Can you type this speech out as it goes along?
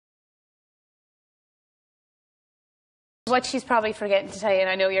what she's probably forgetting to tell you, and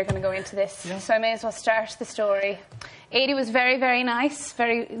I know you're going to go into this, so I may as well start the story. Adi was very, very nice,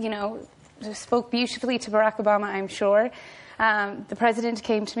 very, you know, spoke beautifully to Barack Obama, I'm sure. The president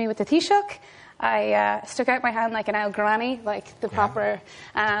came to me with the Taoiseach. I stuck out my hand like an old granny, like the proper,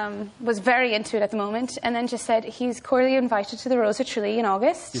 was very into it at the moment, and then just said he's cordially invited to the Rose of Tralee in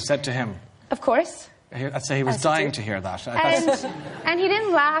August. You said to him? Of course. I'd say he was dying to hear that. And he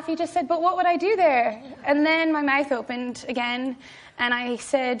didn't laugh, he just said, but what would I do there? And then my mouth opened again, and I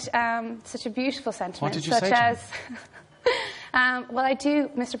said such a beautiful sentiment. What did you say to him? Well, I do,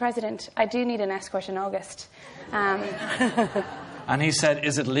 Mr. President, I do need an escort in August. And he said,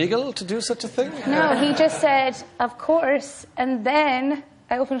 is it legal to do such a thing? No, he just said, of course. And then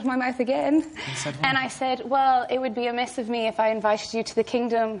I opened my mouth again. And I said, well, it would be amiss of me if I invited you to the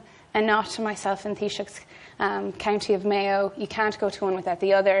kingdom and not to myself in Taoiseach's county of Mayo. You can't go to one without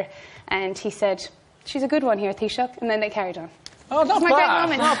the other. And he said, she's a good one here, Taoiseach. And then they carried on. Oh, not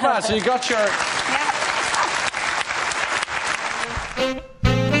bad. Not bad. So you got your... Yeah.